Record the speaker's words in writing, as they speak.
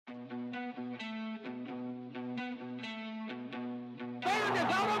Young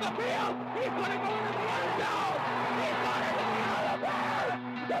is out on the field. He's going to go into the end zone. He's got it in the other Bears.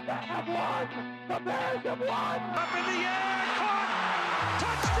 The Bears have won. The Bears have won. Up in the air. Caught.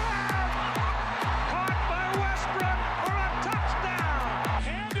 Touchdown. Caught by Westbrook for a touchdown.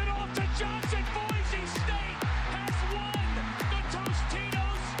 Handed off to Johnson. Boise State has won the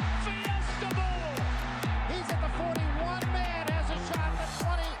Tostitos Fiesta Bowl. He's at the 41. Man has a shot at the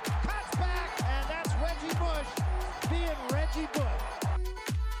 20. Cuts back. And that's Reggie Bush being Reggie Bush.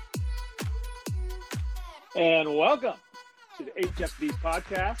 And welcome to the HFB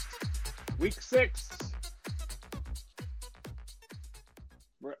podcast, week 6.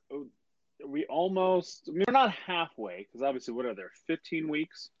 We're not halfway, because obviously, what are there, 15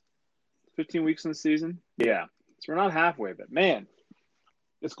 weeks? 15 weeks in the season? Yeah. So we're not halfway, but man,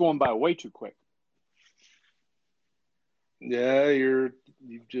 it's going by way too quick. Yeah,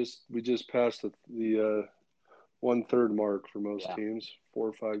 we just passed the 1/3 mark for most teams, 4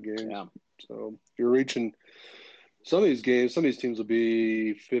 or 5 games. Yeah. So you're reaching some of these games. Some of these teams will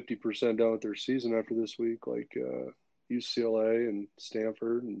be 50% done with their season after this week, like UCLA and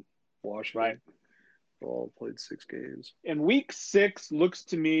Stanford and Washington. Right. All played 6 games. And week 6 looks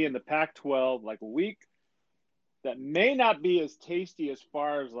to me in the Pac-12 like a week that may not be as tasty as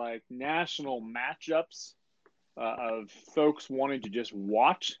far as like national matchups of folks wanting to just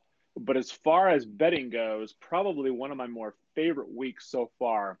watch. But as far as betting goes, probably one of my more favorite weeks so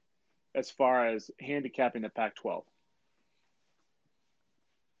far as handicapping the Pac-12.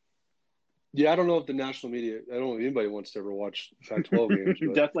 Yeah, I don't know if the national media – I don't know if anybody wants to ever watch Pac-12 games.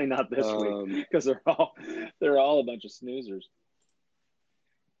 But, definitely not this week, because they're all a bunch of snoozers.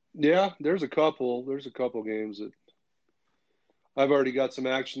 Yeah, there's a couple games that I've already got some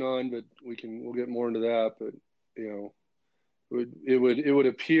action on, but we'll get more into that. But you know, it would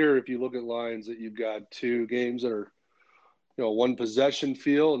appear if you look at lines that you've got 2 games that are, one possession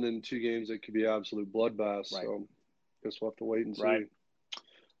feel, and then 2 games that could be absolute bloodbaths. Right. So I guess we'll have to wait and see. Right.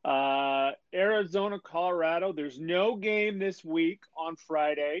 Arizona, Colorado. There's no game this week on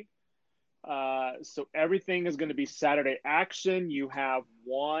Friday. So everything is going to be Saturday action. You have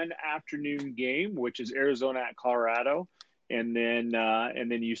one afternoon game, which is Arizona at Colorado. And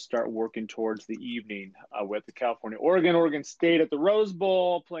then you start working towards the evening with the Oregon State at the Rose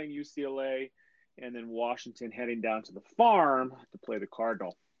Bowl playing UCLA, and then Washington heading down to the Farm to play the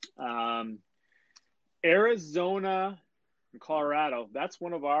Cardinal. Arizona and Colorado, that's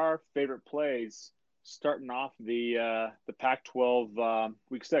one of our favorite plays starting off the Pac-12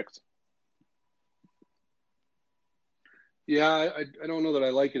 week 6. Yeah, I don't know that I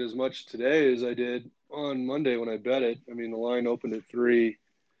like it as much today as I did on Monday when I bet it. I mean, the line opened at 3.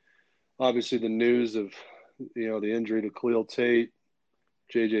 Obviously, the news of the injury to Khalil Tate,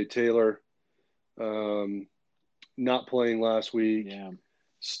 J.J. Taylor, not playing last week. Yeah.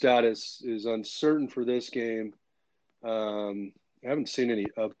 Status is uncertain for this game. I haven't seen any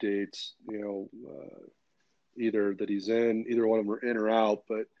updates, either that he's in. Either one of them are in or out.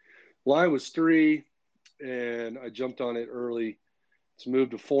 But line was 3, and I jumped on it early. It's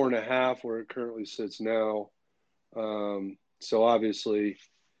moved to 4.5 where it currently sits now. So obviously,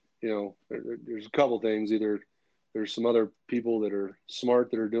 there's a couple things. Either there's some other people that are smart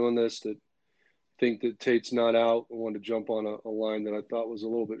that are doing this that think that Tate's not out and wanted to jump on a line that I thought was a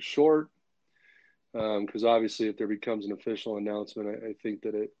little bit short. Because obviously, if there becomes an official announcement, I think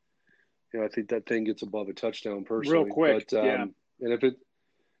that I think that thing gets above a touchdown personally. Real quick, but, yeah.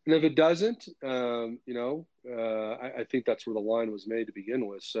 And if it doesn't, I think that's where the line was made to begin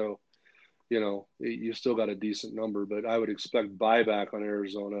with. So, you still got a decent number, but I would expect buyback on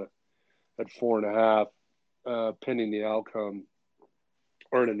Arizona at 4.5, pending the outcome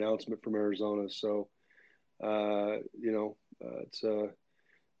or an announcement from Arizona. So, it's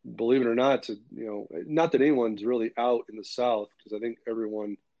believe it or not, not that anyone's really out in the South, because I think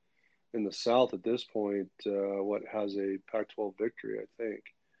everyone in the South at this point, has a Pac-12 victory, I think.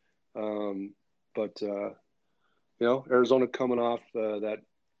 But Arizona coming off that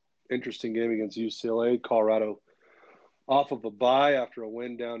interesting game against UCLA, Colorado off of a bye after a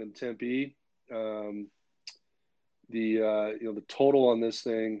win down in Tempe. The total on this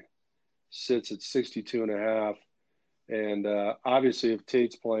thing sits at 62.5. And obviously, if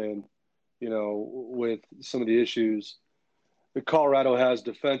Tate's playing, with some of the issues that Colorado has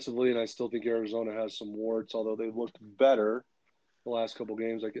defensively, and I still think Arizona has some warts, although they've looked better the last couple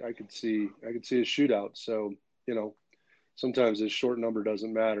games, I could see a shootout. So, sometimes this short number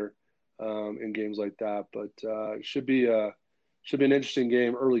doesn't matter in games like that. But it should be an interesting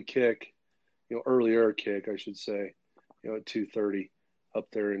game. Earlier kick, I should say, at 2:30. up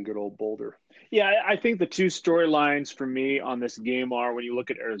there in good old Boulder. Yeah, I think the two storylines for me on this game are when you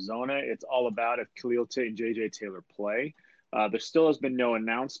look at Arizona, it's all about if Khalil Tate and J.J. Taylor play. There still has been no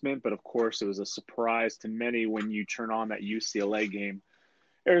announcement, but of course it was a surprise to many when you turn on that UCLA game,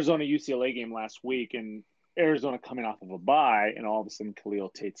 Arizona UCLA game last week, and Arizona coming off of a bye, and all of a sudden Khalil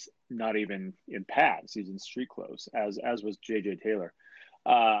Tate's not even in pads; he's in street clothes, as was J.J. Taylor.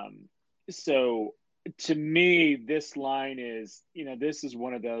 So to me, this line is, this is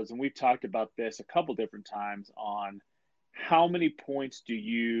one of those, and we've talked about this a couple different times on how many points do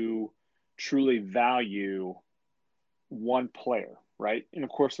you truly value one player, right? And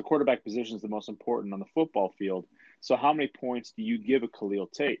of course, the quarterback position is the most important on the football field. So how many points do you give a Khalil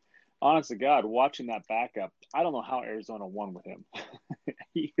Tate? Honest to God, watching that backup, I don't know how Arizona won with him.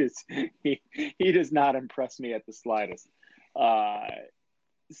 he does not impress me at the slightest.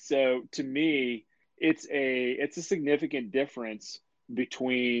 So to me, it's a significant difference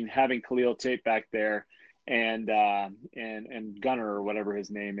between having Khalil Tate back there and Gunner, or whatever his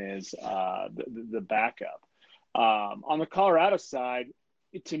name is, the backup. On the Colorado side,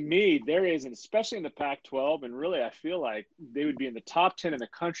 to me, there isn't, especially in the Pac-12, and really I feel like they would be in the top 10 in the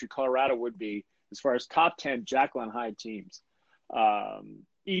country. Colorado would be, as far as top 10 Jekyll and Hyde teams.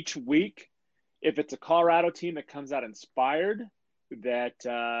 Each week, if it's a Colorado team that comes out inspired, that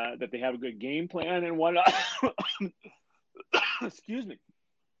they have a good game plan and whatnot, excuse me,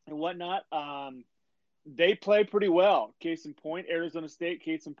 and whatnot, they play pretty well. Case in point, Arizona State.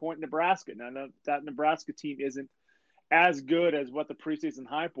 Case in point, Nebraska. Now, that Nebraska team isn't as good as what the preseason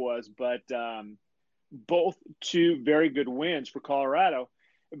hype was, but both two very good wins for Colorado.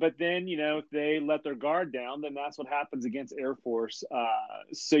 But then, if they let their guard down, then that's what happens against Air Force.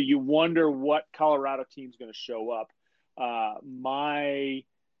 So you wonder what Colorado team's going to show up. I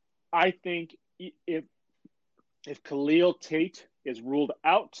think if Khalil Tate is ruled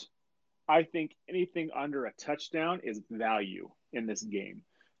out, I think anything under a touchdown is value in this game,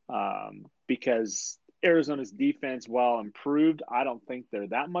 because Arizona's defense, while improved, I don't think they're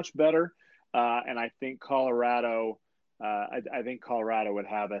that much better, and I think Colorado would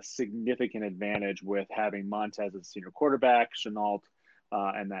have a significant advantage with having Montez as senior quarterback, Chenault,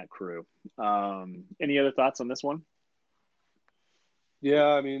 and that crew. Any other thoughts on this one? Yeah,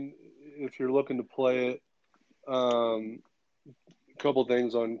 I mean, if you're looking to play it, a couple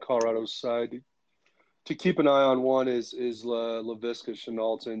things on Colorado's side to keep an eye on. One is Laviska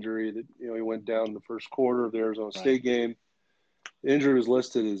Chenault's injury that he went down in the first quarter of the Arizona State game. The injury was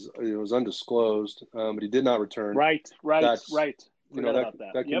listed as it was undisclosed, but he did not return. Right. Forgot about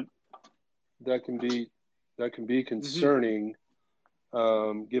that. That can be concerning,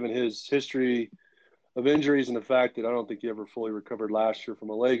 given his history of injuries and the fact that I don't think he ever fully recovered last year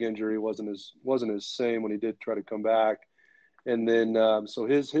from a leg injury. Wasn't as same when he did try to come back, and then so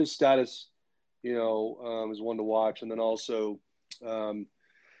his status, is one to watch, and then also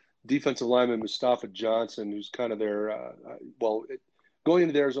defensive lineman Mustafa Johnson, who's kind of their going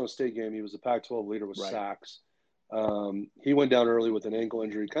into the Arizona State game, he was the Pac-12 leader with sacks. He went down early with an ankle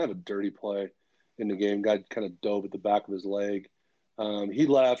injury, kind of a dirty play in the game. Guy kind of dove at the back of his leg. He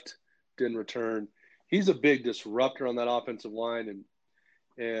left, didn't return. He's a big disruptor on that offensive line,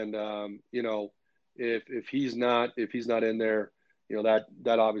 and if he's not in there,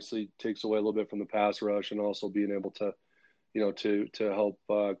 that obviously takes away a little bit from the pass rush, and also being able to help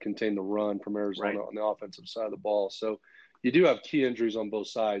contain the run from Arizona on the offensive side of the ball. So you do have key injuries on both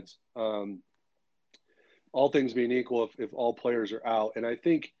sides. All things being equal, if all players are out, and I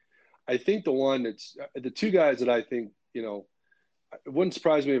think the one that's the two guys that I think it wouldn't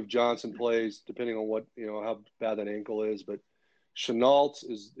surprise me if Johnson plays, depending on what how bad that ankle is. But Chenault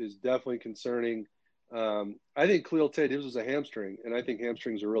is definitely concerning. I think Khalil Tate, his was a hamstring, and I think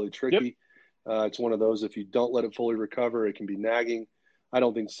hamstrings are really tricky. Yep. It's one of those, if you don't let it fully recover, it can be nagging. I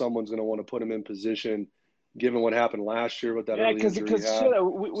don't think someone's going to want to put him in position, given what happened last year with that early injury. Because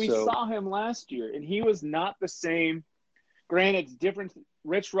we saw him last year, and he was not the same. Granted, it's different.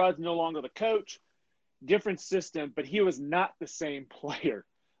 Rich Rod's no longer the coach. Different system, but he was not the same player.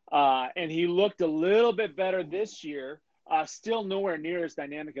 And he looked a little bit better this year. Still nowhere near as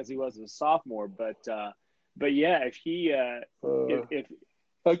dynamic as he was as a sophomore. But yeah, if he if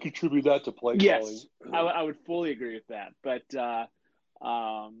I contribute that to play calling. Yes, I would fully agree with that. But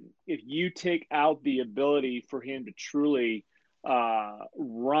if you take out the ability for him to truly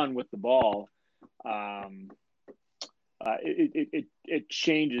run with the ball, it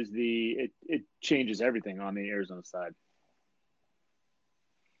changes everything on the Arizona side.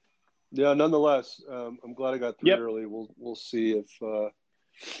 Yeah, nonetheless, I'm glad I got through early. We'll see if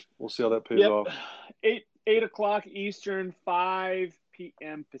we'll see how that pays off. 8 o'clock Eastern, 5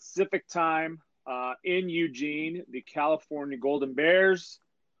 p.m. Pacific time in Eugene. The California Golden Bears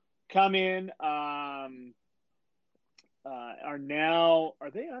come in. Are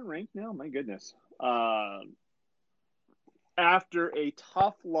they unranked now? My goodness. After a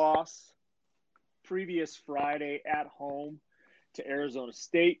tough loss previous Friday at home to Arizona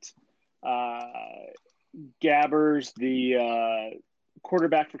State, Gabbers, the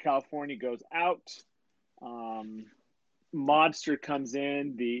quarterback for California, goes out. Modster comes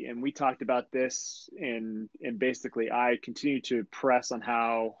in, and we talked about this, and basically I continue to press on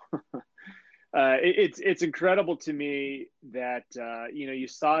how it's incredible to me that you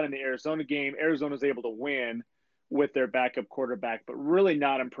saw it in the Arizona game. Arizona was able to win with their backup quarterback, but really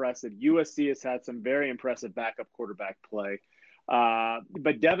not impressive. USC has had some very impressive backup quarterback play.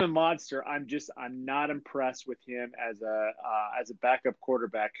 But Devin Modster, I'm not impressed with him as a backup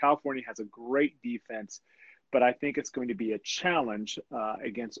quarterback. California has a great defense, but I think it's going to be a challenge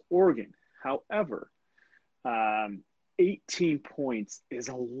against Oregon. However, 18 points is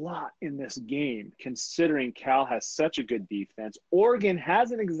a lot in this game, considering Cal has such a good defense. Oregon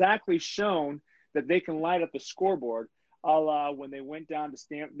hasn't exactly shown that they can light up the scoreboard. When they went down to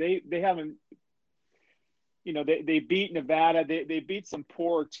Stanford, they haven't. They beat Nevada. They beat some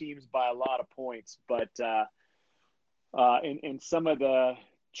poor teams by a lot of points, but in some of the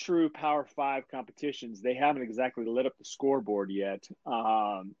true Power 5 competitions, they haven't exactly lit up the scoreboard yet.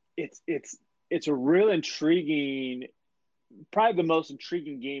 It's a real intriguing, probably the most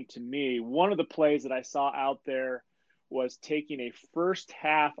intriguing game to me. One of the plays that I saw out there was taking a first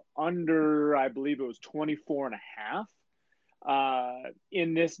half under, I believe it was 24.5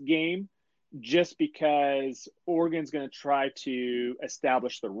 in this game, just because Oregon's going to try to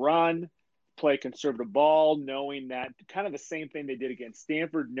establish the run, play conservative ball, knowing that kind of the same thing they did against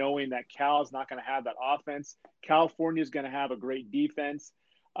Stanford, knowing that Cal is not going to have that offense. California is going to have a great defense,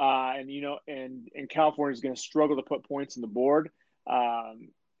 and California is going to struggle to put points on the board.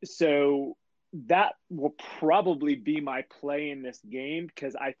 So that will probably be my play in this game,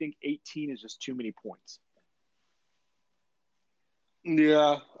 because I think 18 is just too many points.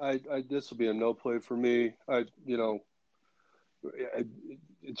 Yeah, this will be a no play for me.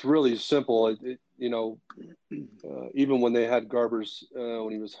 It's really simple. Even when they had Garbers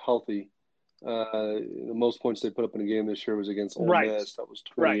when he was healthy, the most points they put up in a game this year was against Ole Miss. That was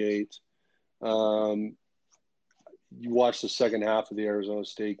 28. Right. You watch the second half of the Arizona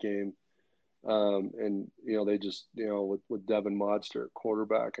State game, and they just with Devin Modster at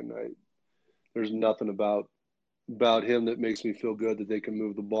quarterback, and there's nothing about him that makes me feel good that they can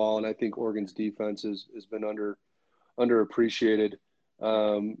move the ball. And I think Oregon's defense has been underappreciated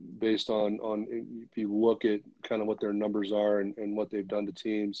based on if you look at kind of what their numbers are and what they've done to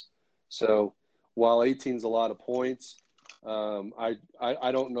teams. So while 18 is a lot of points, I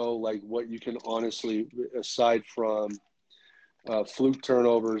don't know what you can honestly, aside from fluke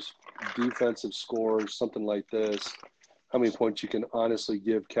turnovers, defensive scores, something like this, how many points you can honestly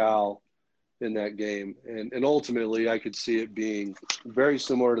give Cal in that game. And ultimately I could see it being very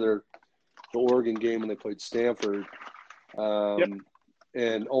similar to the Oregon game when they played Stanford.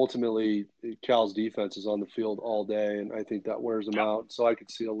 And ultimately Cal's defense is on the field all day, and I think that wears them out. So I could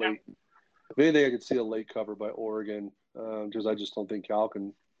see if anything, I could see a late cover by Oregon, because I just don't think Cal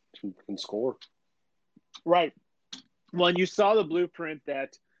can score. Right. Well, and you saw the blueprint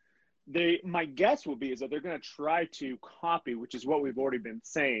that my guess will be is that they're going to try to copy, which is what we've already been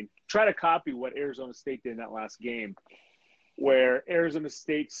saying, try to copy what Arizona State did in that last game, where Arizona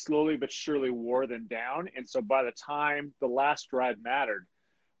State slowly but surely wore them down. And so by the time the last drive mattered,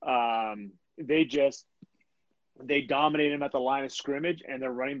 they dominated them at the line of scrimmage, and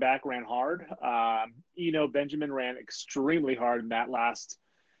their running back ran hard. Benjamin ran extremely hard in that last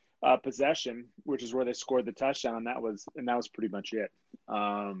possession, which is where they scored the touchdown. And that was pretty much it.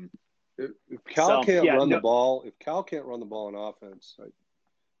 If Cal can't run the ball on offense,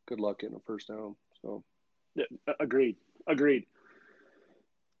 good luck getting a first down. So, agreed. The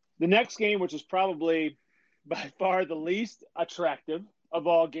next game, which is probably by far the least attractive of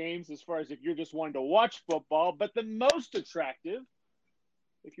all games, as far as if you're just wanting to watch football, but the most attractive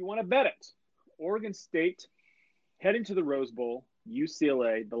if you want to bet it. Oregon State heading to the Rose Bowl,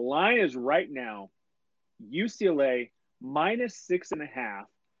 UCLA. The line is right now UCLA -6.5.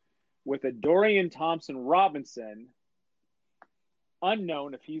 with a Dorian Thompson-Robinson,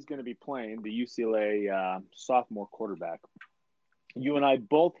 unknown if he's going to be playing, the UCLA sophomore quarterback. You and I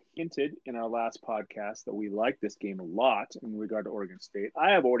both hinted in our last podcast that we like this game a lot in regard to Oregon State.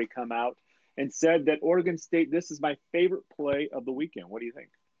 I have already come out and said that Oregon State, this is my favorite play of the weekend. What do you think?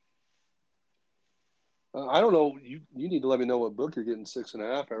 I don't know. You need to let me know what book you're getting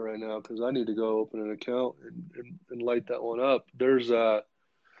 6.5 at right now, because I need to go open an account and light that one up.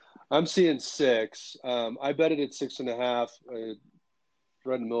 I'm seeing 6. I bet it at 6.5.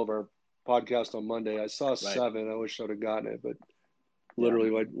 Right in the middle of our podcast on Monday, I saw 7. I wish I'd have gotten it, but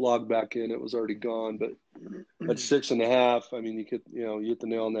literally, I logged back in, it was already gone. But at 6.5, I mean, you hit the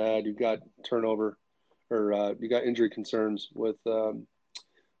nail on the head. You've got turnover, or you got injury concerns with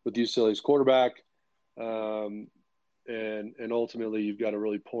UCLA's quarterback. And ultimately, you've got a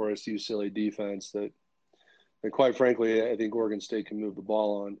really porous UCLA defense that quite frankly, I think Oregon State can move the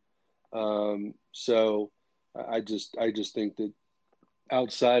ball on. So I just think that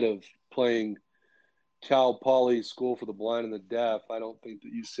outside of playing Cal Poly School for the Blind and the Deaf, I don't think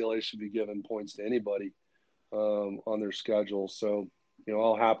that UCLA should be giving points to anybody on their schedule. So,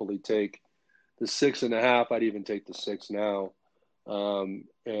 I'll happily take the 6.5. I'd even take the 6 now.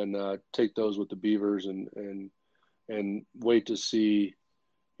 And take those with the Beavers and wait to see,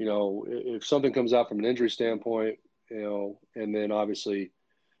 if something comes out from an injury standpoint, and then obviously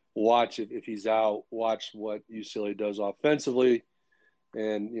watch if he's out, watch what UCLA does offensively,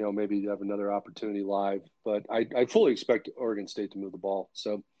 and maybe have another opportunity live. But I fully expect Oregon State to move the ball.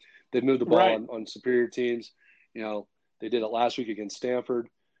 So they've moved the ball on superior teams. They did it last week against Stanford,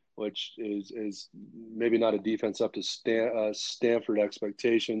 which is maybe not a defense up to Stanford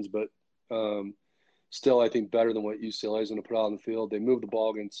expectations, but still I think better than what UCLA is going to put out on the field. They moved the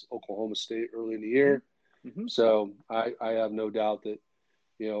ball against Oklahoma State early in the year. Mm-hmm. So I have no doubt that,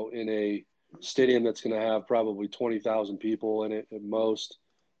 in a stadium that's going to have probably 20,000 people in it at most,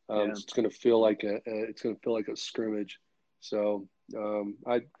 it's going to feel like a scrimmage. So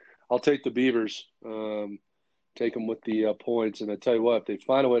I'll take the Beavers. Take them with the points, and I tell you what, if they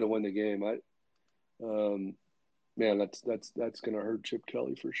find a way to win the game, that's going to hurt Chip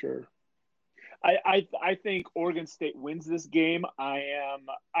Kelly for sure. I think Oregon State wins this game.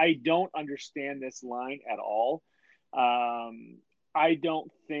 I don't understand this line at all. I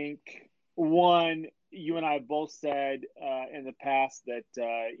don't think, one, you and I have both said in the past that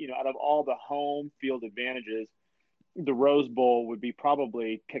out of all the home field advantages, the Rose Bowl would be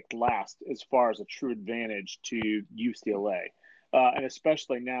probably picked last as far as a true advantage to UCLA. And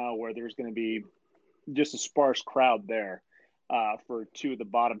especially now where there's going to be just a sparse crowd there for two of the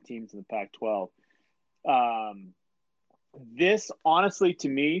bottom teams in the Pac-12. This honestly, to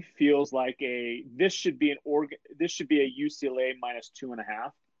me, feels like this should be a UCLA minus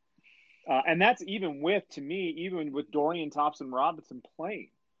 2.5. And that's even with Dorian Thompson-Robinson playing.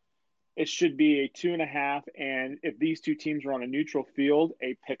 It should be a 2.5, and if these two teams are on a neutral field,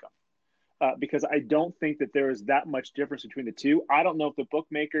 a pick'em. Because I don't think that there is that much difference between the two. I don't know if the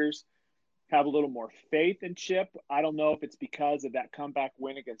bookmakers have a little more faith in Chip. I don't know if it's because of that comeback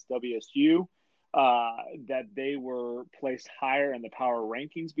win against WSU that they were placed higher in the power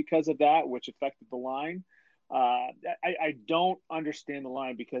rankings because of that, which affected the line. I don't understand the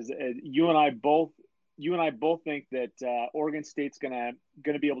line because you and I both think that Oregon State's gonna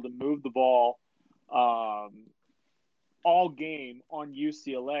be able to move the ball all game on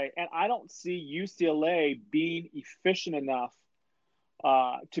UCLA, and I don't see UCLA being efficient enough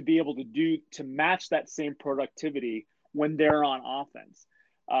to be able to match that same productivity when they're on offense.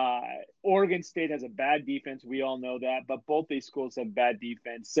 Oregon State has a bad defense. We all know that, but both these schools have bad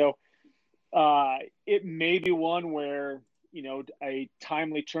defense. So it may be one where, a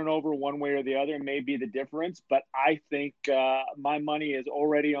timely turnover one way or the other may be the difference. But I think my money is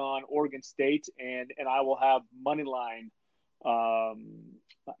already on Oregon State, and I will have money line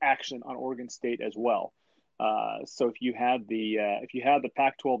action on Oregon State as well. So if you have the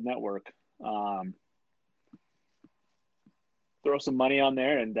Pac-12 network, throw some money on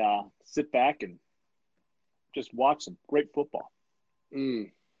there and sit back and just watch some great football.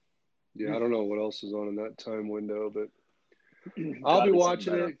 Yeah, I don't know what else is on in that time window, but I'll be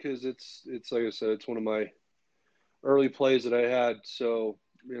watching it because it's like I said, it's one of my early plays that I had. So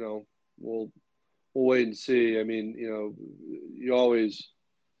we'll wait and see. I mean, you always.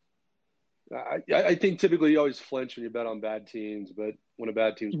 I think typically you always flinch when you bet on bad teams, but when a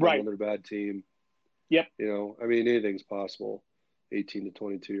bad team's playing another bad team, yep. I mean, anything's possible, 18 to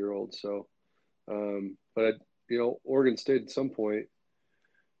 22-year-olds. So, but Oregon State at some point,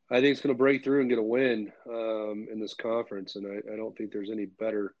 I think it's going to break through and get a win in this conference, and I don't think there's any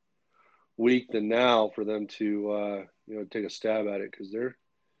better week than now for them to take a stab at it because I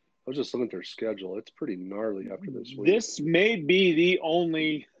was just looking at their schedule. It's pretty gnarly after this week. This may be the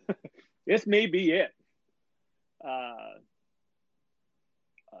only. This may be it.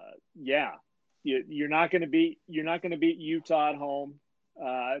 Yeah, you're not going to beat Utah at home.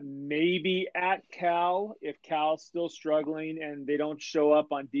 Maybe at Cal if Cal's still struggling and they don't show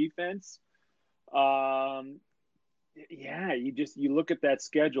up on defense. Yeah, you look at that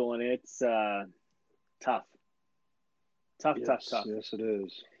schedule and it's tough. Tough. Yes, it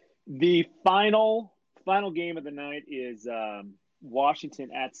is. The final game of the night is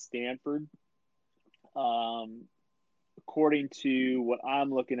Washington at Stanford. According to what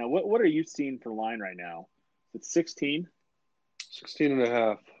I'm looking at, what are you seeing for line right now? It's 16? 16 and a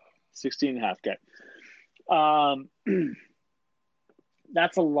half. 16 and a half, okay.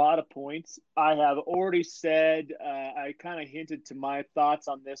 That's a lot of points. I have already said, I kind of hinted to my thoughts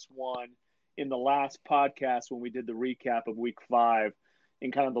on this one in the last podcast when we did the recap of week 5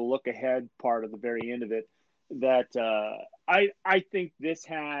 and kind of the look ahead part of the very end of it, that I think this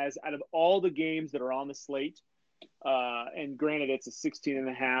has, out of all the games that are on the slate, and granted it's a 16 and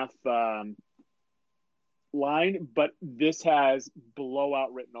a half line, but this has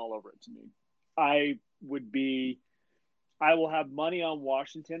blowout written all over it to me. I will have money on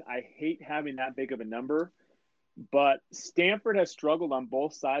Washington. I hate having that big of a number, but Stanford has struggled on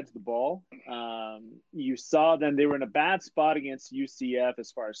both sides of the ball. You saw them; they were in a bad spot against UCF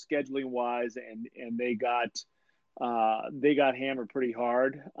as far as scheduling wise, and they got hammered pretty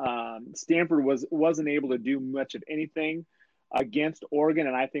hard. Stanford wasn't able to do much of anything against Oregon,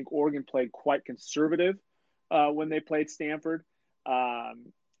 and I think Oregon played quite conservative when they played Stanford.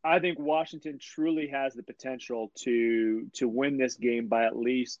 I think Washington truly has the potential to win this game by at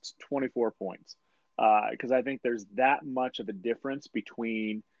least 24 points, because I think there's that much of a difference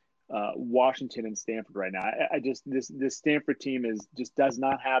between Washington and Stanford right now. This Stanford team just does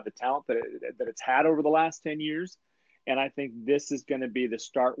not have the talent that it's had over the last 10 years, and I think this is going to be the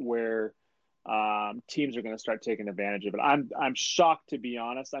start where teams are going to start taking advantage of it. I'm shocked, to be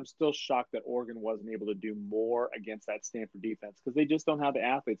honest. I'm still shocked that Oregon wasn't able to do more against that Stanford defense because they just don't have the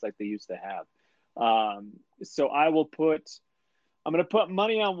athletes like they used to have. So I'm going to put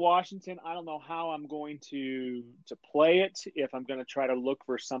money on Washington. I don't know how I'm going to play it, if I'm going to try to look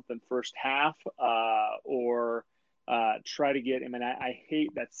for something first half or try to get. I mean, I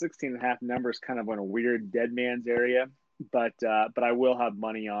hate that 16 and a half number is kind of in a weird dead man's area, but I will have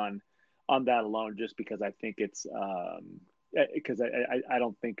money on that alone, just because I think it's because I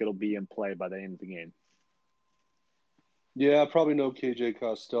don't think it'll be in play by the end of the game. Yeah, probably no KJ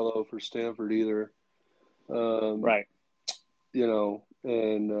Costello for Stanford either. Right. You know,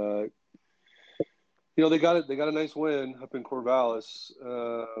 and they got a nice win up in Corvallis.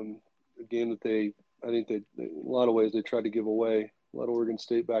 A game that I think in a lot of ways they tried to give away. A lot of Oregon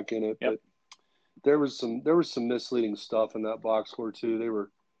State back in it, yep. But there was some misleading stuff in that box score too. They were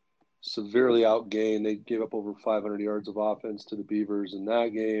severely outgained. They gave up over 500 yards of offense to the Beavers in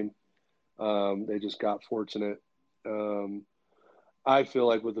that game. They just got fortunate. I feel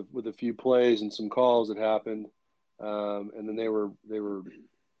like with a few plays and some calls that happened, and then they were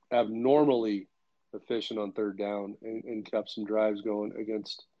abnormally efficient on third down and kept some drives going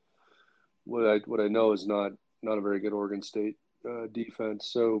against what I know is not a very good Oregon State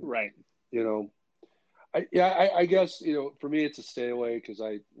defense. So right, I guess for me it's a stay away because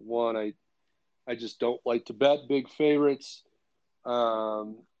I just don't like to bet big favorites,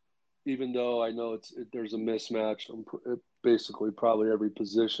 even though I know there's a mismatch on basically probably every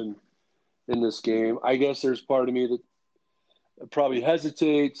position in this game. I guess there's part of me that probably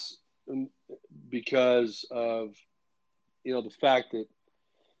hesitates because of the fact that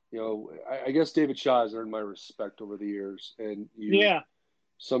I guess David Shaw has earned my respect over the years, and you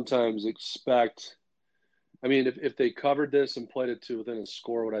sometimes expect. I mean, if they covered this and played it to within a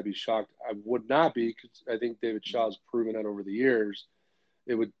score, would I be shocked? I would not be, because I think David Shaw's proven it over the years.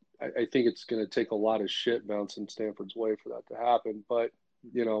 I think it's going to take a lot of shit bouncing Stanford's way for that to happen. But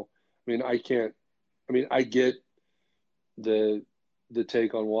I get the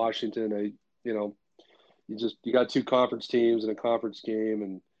take on Washington. You got two conference teams in a conference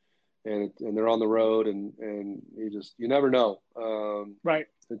game, and they're on the road, and you never know. Right.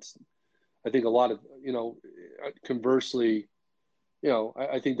 I think a lot of, conversely,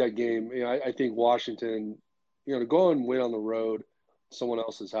 I think that game, I think Washington, to go and win on the road, someone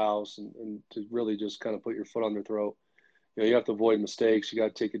else's house, and to really just kind of put your foot on their throat, you have to avoid mistakes. You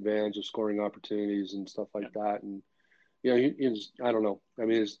got to take advantage of scoring opportunities and stuff like that. And, you just, I don't know. I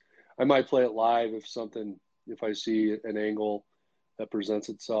mean, I might play it live if I see an angle that presents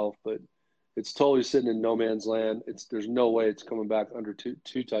itself, but it's totally sitting in no man's land. There's no way it's coming back under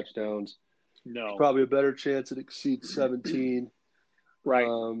two touchdowns. No. There's probably a better chance it exceeds 17. Right.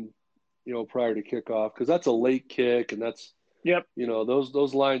 Prior to kickoff, because that's a late kick, and that's yep.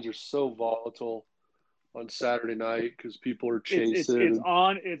 Those lines are so volatile. on Saturday night because people are It's chasing.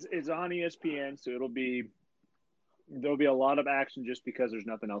 on ESPN, so there'll be a lot of action just because there's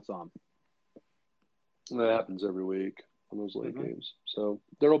nothing else on. That happens every week on those late games. So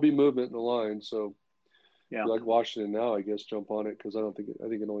there will be movement in the line. So yeah, like Washington now, I guess jump on it because I think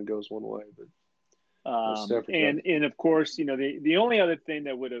it only goes one way. But and of course, the only other thing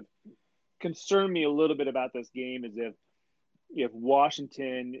that would have concerned me a little bit about this game is if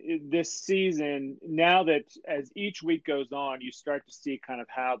Washington this season, now that as each week goes on, you start to see kind of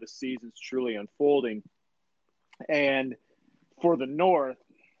how the season's truly unfolding. And for the North,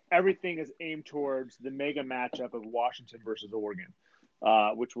 everything is aimed towards the mega matchup of Washington versus Oregon,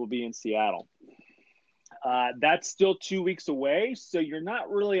 which will be in Seattle. That's still 2 weeks away, so you're not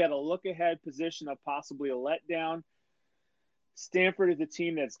really at a look-ahead position of possibly a letdown. Stanford is a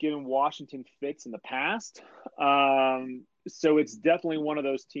team that's given Washington fits in the past. So it's definitely one of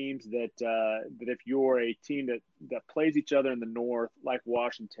those teams that if you're a team that plays each other in the North like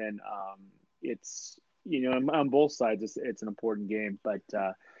Washington, it's on both sides it's an important game. But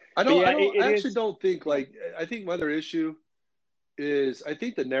I don't think I think my other issue is I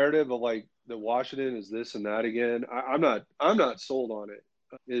think the narrative of like that Washington is this and that again. I'm not sold on it.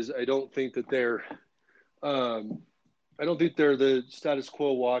 I don't think that they're the status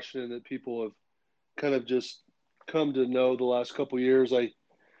quo Washington that people have kind of just come to know the last couple of years. After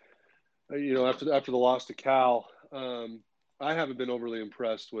the loss to Cal, I haven't been overly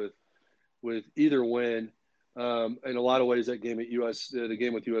impressed with either win. In a lot of ways, that game the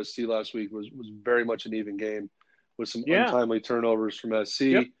game with USC last week was very much an even game with some untimely turnovers from SC.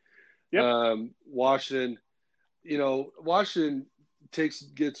 Yep. Washington takes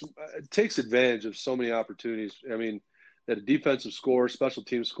advantage of so many opportunities. I mean, that a defensive score, special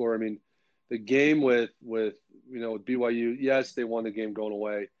team score. I mean, the game with BYU, yes, they won the game going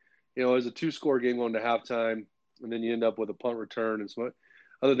away. It was a 2-score game going to halftime, and then you end up with a punt return and some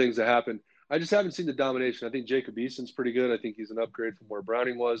other things that happen. I just haven't seen the domination. I think Jacob Eason's pretty good. I think he's an upgrade from where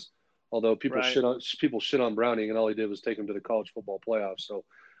Browning was, although people shit on Browning, and all he did was take him to the college football playoff. So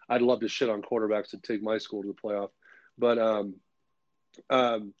I'd love to shit on quarterbacks to take my school to the playoff. But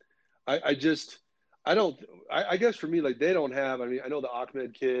I guess for me, like they don't have. I mean, I know the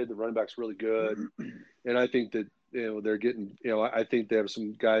Ahmed kid, the running back's really good, and I think that they're getting. I think they have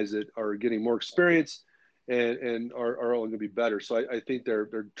some guys that are getting more experience and are only going to be better. So I think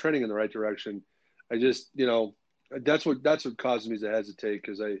they're trending in the right direction. I just that's what causes me to hesitate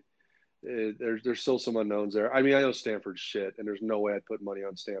because there's still some unknowns there. I mean, I know Stanford's shit, and there's no way I'd put money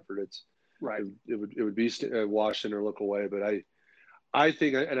on Stanford. It's right. It would be Washington or look away, but I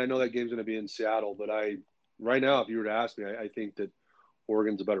think, and I know that game's going to be in Seattle, but right now, if you were to ask me, I think that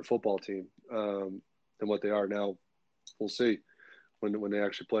Oregon's a better football team than what they are now. We'll see when they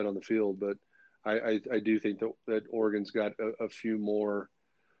actually play it on the field, but I do think that Oregon's got a few more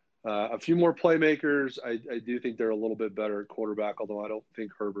playmakers. I do think they're a little bit better at quarterback, although I don't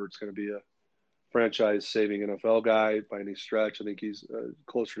think Herbert's going to be a franchise-saving NFL guy by any stretch. I think he's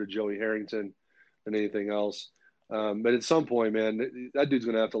closer to Joey Harrington than anything else. But at some point, man, that dude's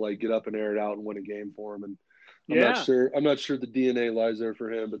going to have to get up and air it out and win a game for him. And I'm not sure the DNA lies there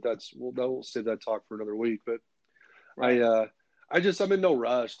for him, but we'll save that talk for another week. But right. I'm in no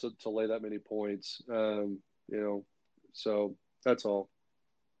rush to lay that many points. So that's all.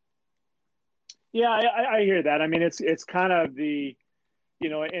 Yeah, I hear that. I mean, it's kind of the,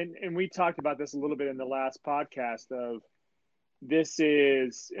 and we talked about this a little bit in the last podcast of this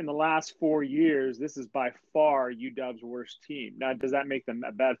is, in the last 4 years, this is by far UW's worst team. Now, does that make them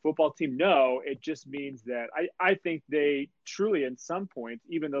a bad football team? No, it just means that I think they truly, in some points,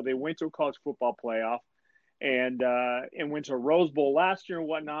 even though they went to a college football playoff and went to a Rose Bowl last year and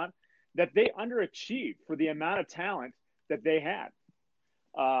whatnot, that they underachieved for the amount of talent that they had.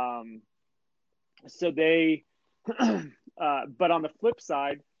 So they, but on the flip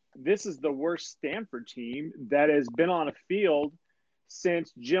side, this is the worst Stanford team that has been on a field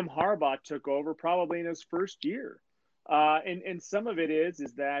since Jim Harbaugh took over, probably in his first year. And some of it is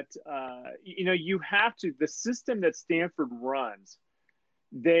that, you have to, the system that Stanford runs,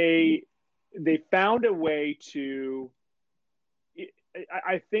 they found a way to,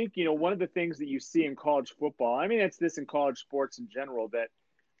 I think, one of the things that you see in college football, I mean, it's this in college sports in general, that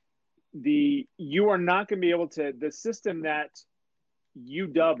you are not going to be able to, the system that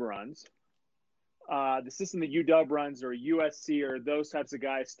UW runs, or USC or those types of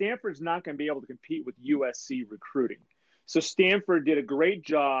guys, Stanford's not going to be able to compete with USC recruiting. So Stanford did a great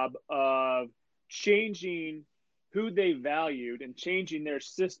job of changing who they valued and changing their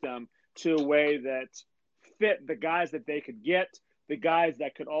system to a way that fit the guys that they could get, the guys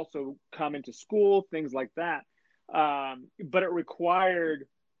that could also come into school, things like that. But it required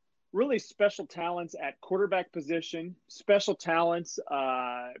really special talents at quarterback position, special talents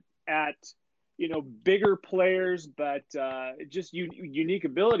at bigger players, but just unique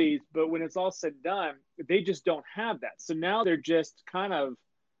abilities. But when it's all said and done, they just don't have that. So now they're just kind of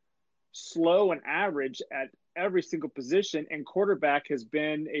slow and average at every single position, and quarterback has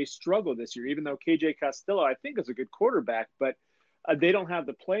been a struggle this year, even though KJ Costello, I think, is a good quarterback, but they don't have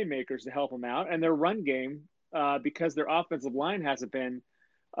the playmakers to help them out. And their run game, because their offensive line hasn't been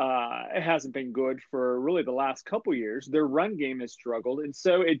good for really the last couple years, their run game has struggled. And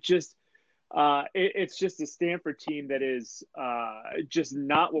so it's just a Stanford team that is just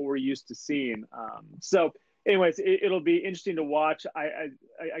not what we're used to seeing. So anyways, it'll be interesting to watch. I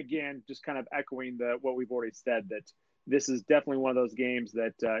again, just kind of echoing what we've already said, that this is definitely one of those games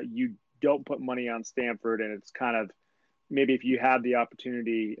that you don't put money on Stanford, and it's kind of, maybe if you have the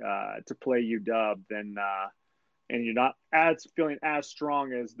opportunity to play UW, then and you're not feeling as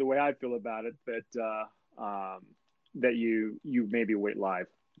strong as the way I feel about it, that you maybe wait live.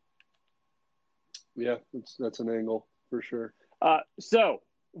 Yeah, that's an angle for sure. So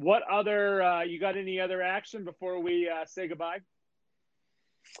what other, you got any other action before we say goodbye?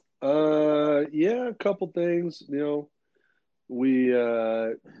 Yeah, a couple things. We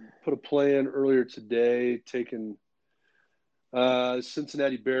put a play in earlier today, taking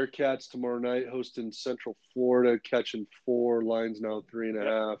Cincinnati Bearcats tomorrow night, hosting Central Florida, catching 4, lines now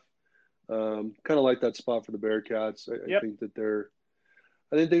 3.5. Kind of like that spot for the Bearcats. I think that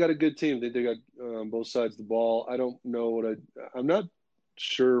I think they got a good team. I think they got both sides of the ball. I don't know I'm not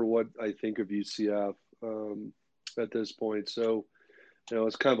sure what I think of UCF at this point. So,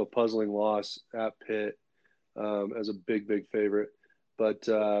 it's kind of a puzzling loss at Pitt as a big, big favorite. But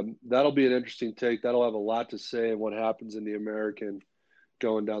that'll be an interesting take. That'll have a lot to say in what happens in the American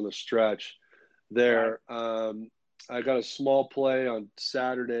going down the stretch there. Right. I got a small play on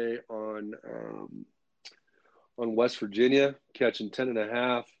Saturday on West Virginia, catching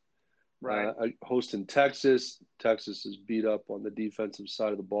 10.5. Right. Hosting Texas. Texas is beat up on the defensive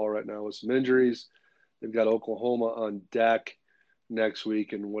side of the ball right now with some injuries. They've got Oklahoma on deck next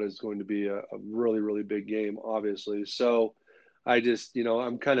week in what is going to be a really, really big game, obviously. So I just,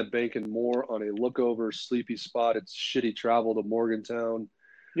 I'm kind of banking more on a look-over sleepy spot. It's shitty travel to Morgantown.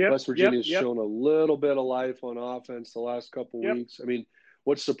 Yep, West Virginia's shown a little bit of life on offense the last couple weeks. I mean,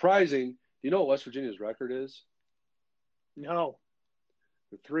 what's surprising, do you know what West Virginia's record is? No.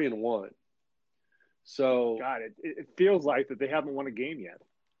 They're 3-1. So God, it feels like that they haven't won a game yet.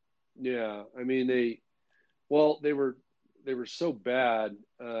 Yeah, I mean they were so bad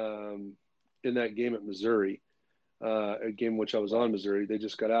in that game at Missouri, a game which I was on Missouri. They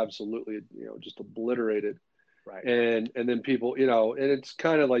just got absolutely just obliterated. Right. And then people, and it's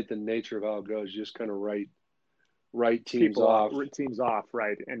kind of like the nature of how it goes. You just kind of write teams off. Teams off,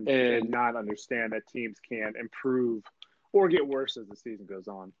 right, and not understand that teams can improve or get worse as the season goes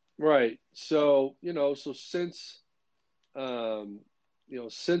on. Right. So, so since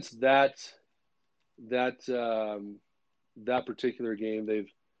since that particular game,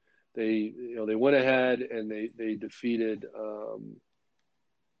 they went ahead and they defeated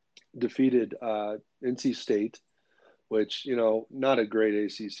NC State, which, not a great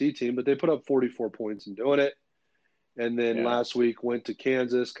ACC team, but they put up 44 points in doing it. And then last week went to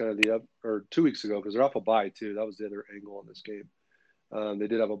Kansas, or 2 weeks ago, because they're off a bye too. That was the other angle on this game. They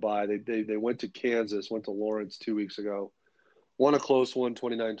did have a bye. They went to Kansas, went to Lawrence 2 weeks ago, won a close one,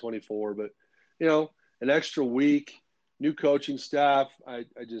 29-24. But, an extra week, new coaching staff. I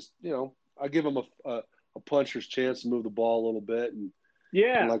just, I give them a puncher's chance to move the ball a little bit. And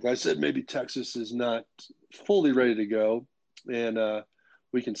like I said, maybe Texas is not fully ready to go, and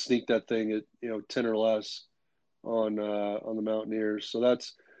we can sneak that thing at 10 or less on the Mountaineers. So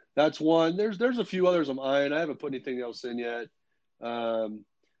that's one. There's a few others I'm eyeing. I haven't put anything else in yet. I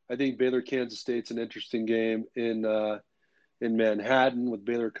think Baylor Kansas State's an interesting game in Manhattan, with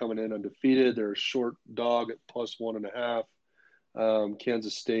Baylor coming in undefeated. They're a short dog at +1.5.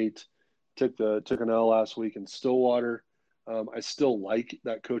 Kansas State took an L last week in Stillwater. I still like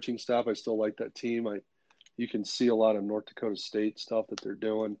that coaching staff. I still like that team. You can see a lot of North Dakota State stuff that they're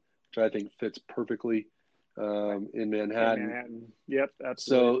doing, which I think fits perfectly in Manhattan. Yep,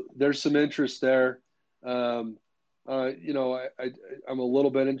 absolutely. So there's some interest there. I'm a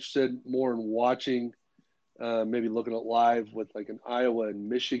little bit interested more in watching, maybe looking at live with like an Iowa and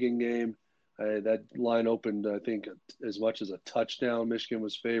Michigan game. That line opened, I think, as much as a touchdown. Michigan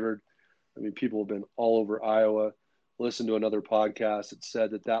was favored. I mean, people have been all over Iowa. Listen to another podcast that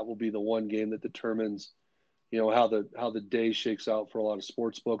said that will be the one game that determines, how the day shakes out for a lot of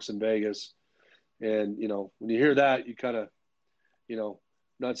sports books in Vegas. And, when you hear that, you kind of,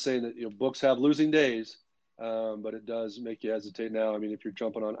 not saying that, books have losing days, but it does make you hesitate now. I mean, if you're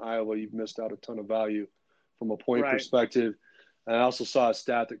jumping on Iowa, you've missed out a ton of value from a point perspective. And I also saw a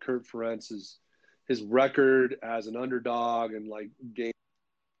stat that Kurt Ferentz's his record as an underdog and like game.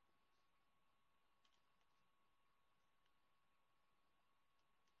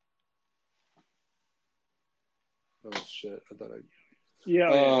 Oh shit! I thought I. Yeah.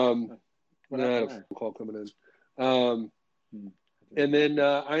 I had a phone call coming in. And then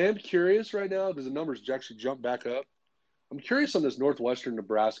I am curious right now because the numbers actually jumped back up. I'm curious on this Northwestern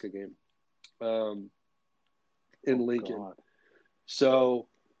Nebraska game in Lincoln. God. So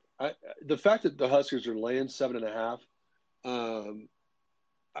the fact that the Huskers are laying 7.5,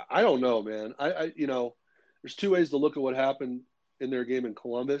 I don't know, man. I there's two ways to look at what happened in their game in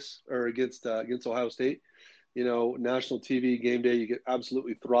Columbus or against Ohio State. National TV game day, you get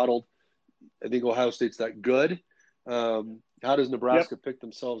absolutely throttled. I think Ohio State's that good. How does Nebraska pick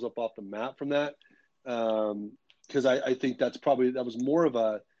themselves up off the map from that? Because I think that was more of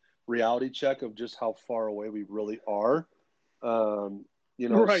a reality check of just how far away we really are.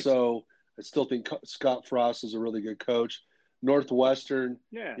 So I still think Scott Frost is a really good coach. Northwestern,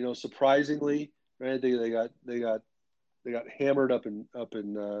 surprisingly, right? They got hammered up in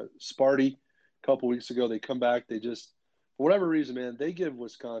Sparty a couple weeks ago. They come back. They just, for whatever reason, man, they give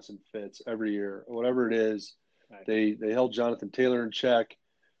Wisconsin fits every year, whatever it is. Right. They held Jonathan Taylor in check.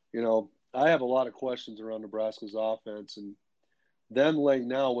 I have a lot of questions around Nebraska's offense and them laying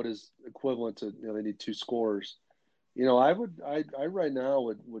now what is equivalent to they need 2 scores. I right now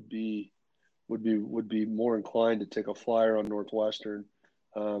would be more inclined to take a flyer on Northwestern,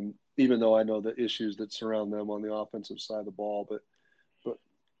 even though I know the issues that surround them on the offensive side of the ball. But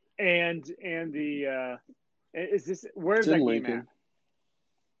and the is this where's that game Lincoln. At?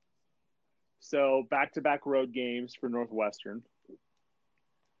 So back-to-back road games for Northwestern.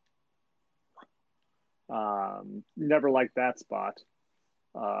 Never liked that spot.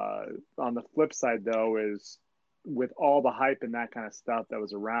 On the flip side, though, is with all the hype and that kind of stuff that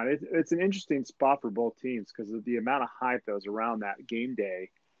was around, it's an interesting spot for both teams because of the amount of hype that was around that game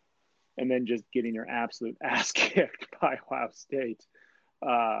day, and then just getting your absolute ass kicked by Ohio State.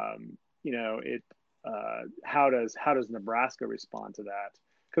 How does Nebraska respond to that?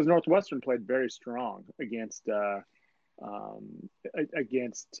 Because Northwestern played very strong against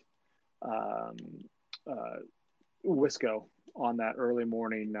Wisco on that early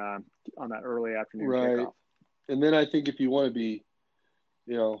morning, on that early afternoon kickoff. And then I think if you want to be,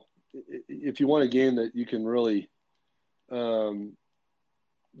 if you want a game that you can really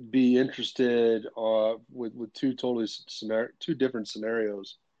be interested with two different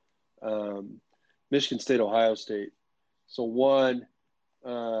scenarios, Michigan State, Ohio State. So one,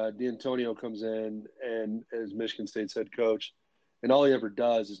 D'Antonio comes in and as Michigan State's head coach, and all he ever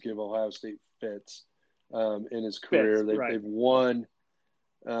does is give Ohio State fits in his career. They've won.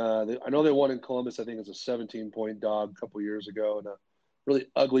 I know they won in Columbus. I think it was a 17-point dog a couple years ago in a really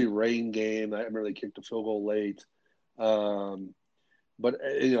ugly rain game. I remember they kicked a field goal late. But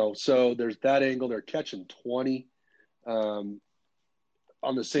so there's that angle. They're catching 20. On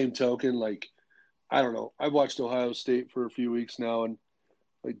the same token, I don't know. I've watched Ohio State for a few weeks now, and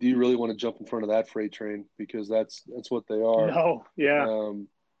do you really want to jump in front of that freight train? Because that's what they are. No, yeah.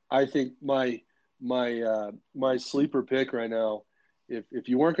 I think my sleeper pick right now, if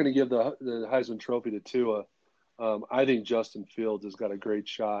you weren't going to give the Heisman Trophy to Tua, I think Justin Fields has got a great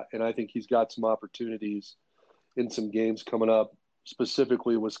shot, and I think he's got some opportunities in some games coming up,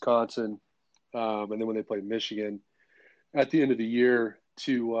 specifically Wisconsin, and then when they play Michigan at the end of the year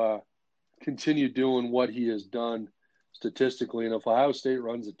to continue doing what he has done statistically. And if Ohio State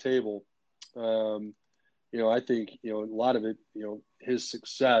runs the table, I think, a lot of it, his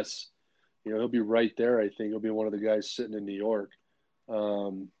success, he'll be right there. I think he'll be one of the guys sitting in New York,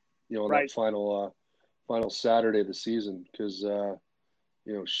 on that final Saturday of the season. Cause,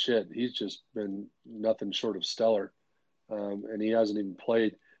 he's just been nothing short of stellar. And he hasn't even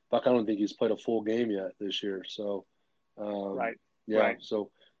played. Buck, I don't think he's played a full game yet this year. So, so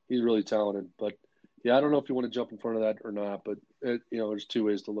he's really talented, but I don't know if you want to jump in front of that or not, but there's two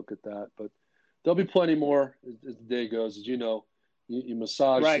ways to look at that, but there'll be plenty more as the day goes. As you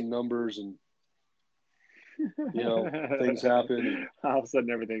massage some numbers and, things happen. All of a sudden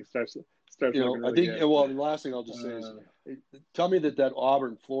everything starts looking really I think, good. The last thing I'll just say is tell me that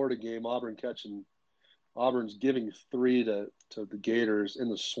Auburn-Florida game, Auburn's giving 3 to the Gators in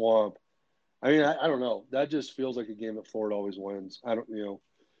the swamp. I mean, I don't know. That just feels like a game that Florida always wins. I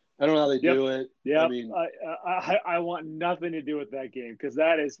I don't know how they do it. Yeah, I mean, I want nothing to do with that game because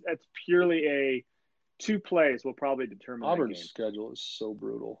that's purely a 2 plays will probably determine Auburn's that game. schedule is so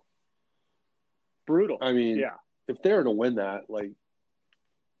brutal. Brutal. I mean, yeah. If they're to win that, like,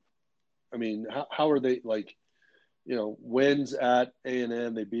 I mean, how are they, like, wins at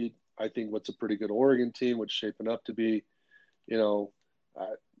A&M? They beat, I think, what's a pretty good Oregon team, what's shaping up to be, they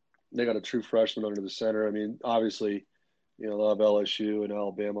got a true freshman under the center. I mean, obviously, they'll have LSU and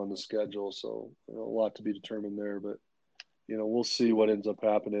Alabama on the schedule, so a lot to be determined there. But, we'll see what ends up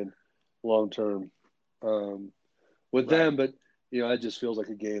happening long term with them. But, it just feels like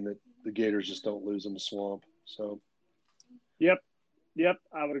a game that the Gators just don't lose in the swamp. So, Yep,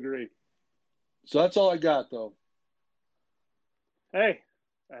 I would agree. So that's all I got, though. Hey,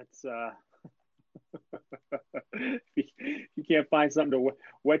 that's if you can't find something to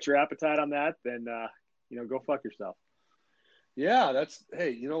whet your appetite on that, then go fuck yourself. Yeah,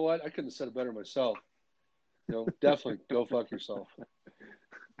 hey, you know what? I couldn't have said it better myself. Definitely go fuck yourself.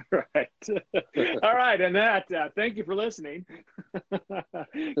 Right. All right, and that. Thank you for listening,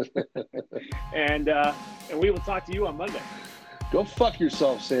 and we will talk to you on Monday. Go fuck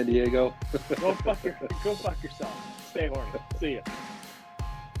yourself, San Diego. Go fuck yourself. Stay horny. See ya.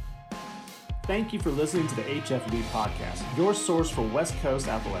 Thank you for listening to the HFV podcast, your source for West Coast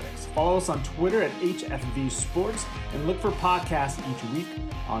athletics. Follow us on Twitter at HFV Sports and look for podcasts each week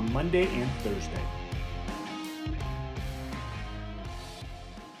on Monday and Thursday.